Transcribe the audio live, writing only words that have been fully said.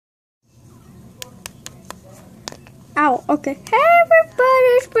Ow, okay. Hey everybody,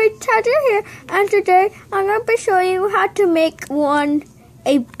 it's Britannia here, and today I'm going to be showing you how to make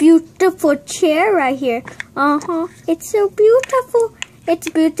a beautiful chair right here. It's so beautiful. It's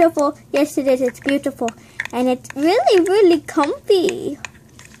beautiful. Yes it is, it's beautiful. And it's really, really comfy.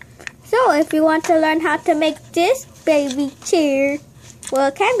 So if you want to learn how to make this baby chair, well,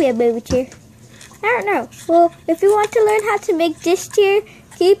 it can be a baby chair. I don't know. Well, if you want to learn how to make this chair,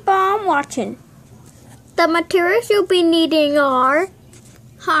 keep on watching. The materials you'll be needing are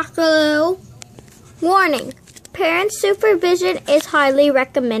hot glue. Warning, parent supervision is highly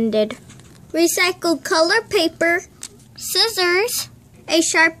recommended. Recycled color paper, scissors, a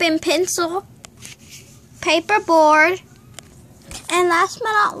sharpened pencil, paper board, and last but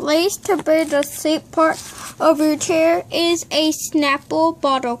not least, to be the seat part of your chair is a snapple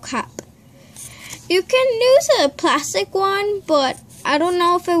bottle cap. You can use a plastic one, but I don't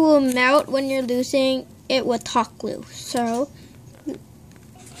know if it will melt when you're using it with hot glue. So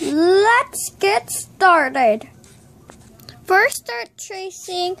let's get started. First, start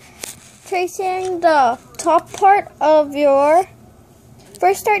tracing the top part of your.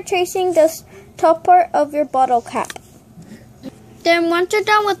 First, start tracing the top part of your bottle cap. Then, once you're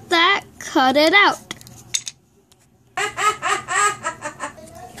done with that, cut it out.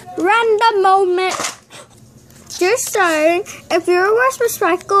 Random moment. Just saying, if you was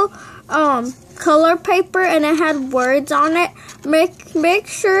recycle color paper and it had words on it, make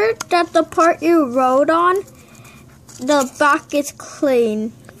sure that the part you wrote on, the back is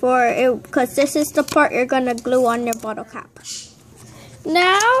clean for it, because this is the part you're gonna glue on your bottle cap.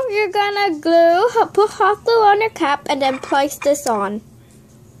 Now you're gonna put hot glue on your cap and then place this on,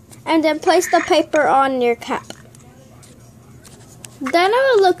 and then place the paper on your cap. Then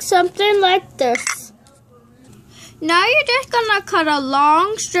it will look something like this. Now you're just gonna cut a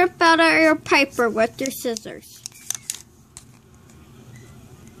long strip out of your paper with your scissors.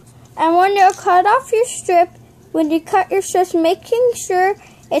 And when you cut off your strip, when you cut your strips, making sure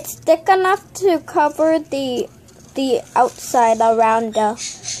it's thick enough to cover the outside around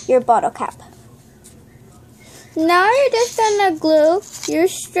your bottle cap. Now you're just gonna glue your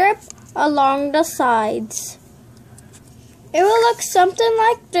strip along the sides. It will look something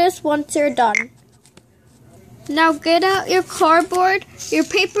like this once you're done. Now get out your cardboard, your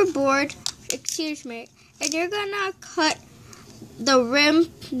paper board, and you're gonna cut the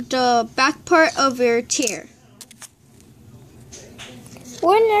rim, the back part of your chair.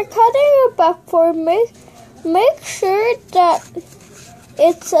 When you're cutting your back part, make sure that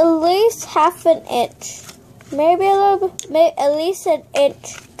it's at least half an inch, maybe a little bit, at least an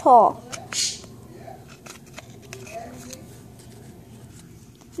inch tall.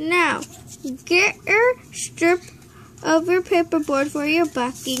 Now, get your strip of your paperboard for your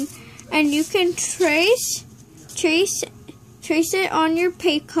backing, and you can trace it on your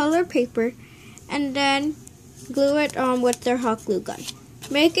color paper, and then glue it on with their hot glue gun,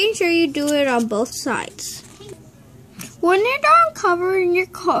 making sure you do it on both sides. When you're done covering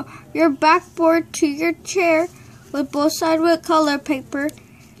your backboard to your chair with both sides with color paper,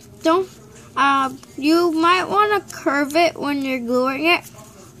 you might want to curve it when you're gluing it,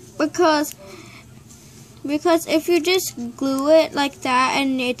 because if you just glue it like that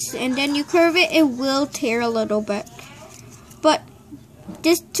and then you curve it, it will tear a little bit. But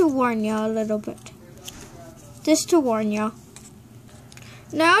just to warn y'all a little bit. Just to warn y'all.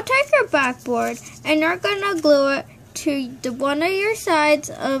 Now take your backboard and you're gonna glue it to one of your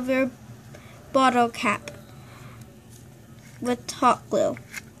sides of your bottle cap with hot glue.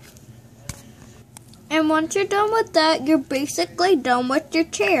 And once you're done with that, you're basically done with your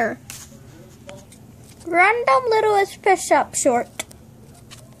chair. Random little special shop short.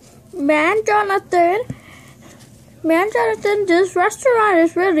 Man Jonathan, this restaurant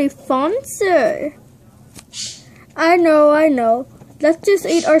is really fancy. I know. Let's just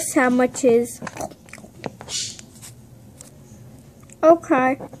eat our sandwiches.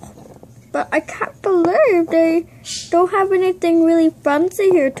 Okay. But I can't believe they don't have anything really fancy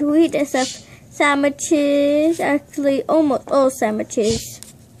here to eat except sandwiches. Actually, almost all sandwiches.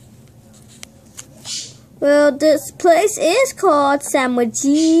 Well, this place is called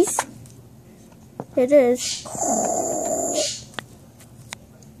Sandwiches. It is.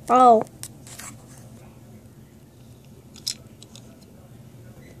 Oh.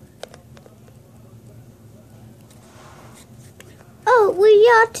 Oh, we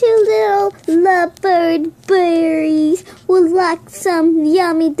are two little lovebird berries. Would like some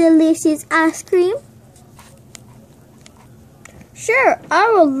yummy, delicious ice cream? Sure,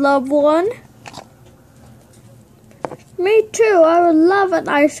 I would love one. Me too, I would love an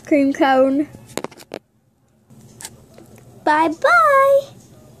ice cream cone. Bye-bye.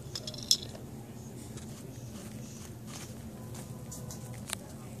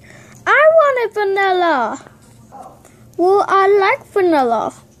 I wanted vanilla. Well, I like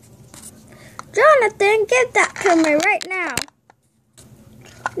vanilla. Jonathan, give that to me right now.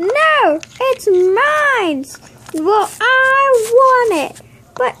 No, it's mine. Well, I want it,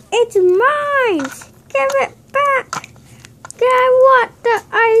 but it's mine. Give it back. I want the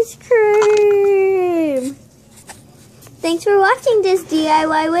ice cream. Thanks for watching this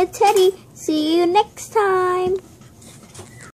DIY with Teddy. See you next time.